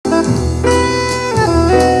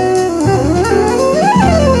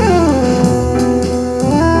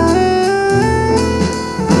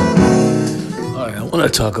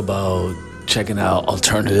want to talk about checking out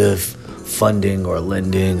alternative funding or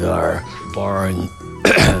lending or borrowing,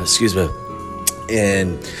 excuse me,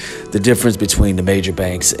 and the difference between the major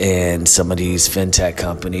banks and some of these fintech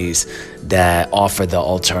companies that offer the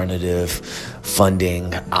alternative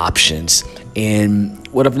funding options. And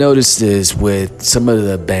what I've noticed is with some of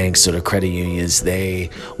the banks or the credit unions, they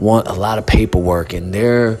want a lot of paperwork, and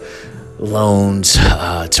their loans,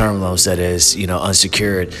 term loans that is,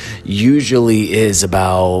 unsecured, usually is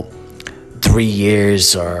about 3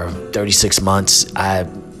 years or 36 months.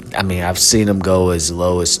 I've seen them go as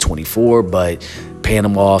low as 24, but paying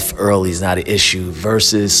them off early is not an issue,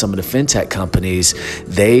 versus some of the fintech companies.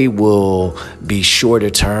 They will be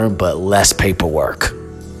shorter term but less paperwork.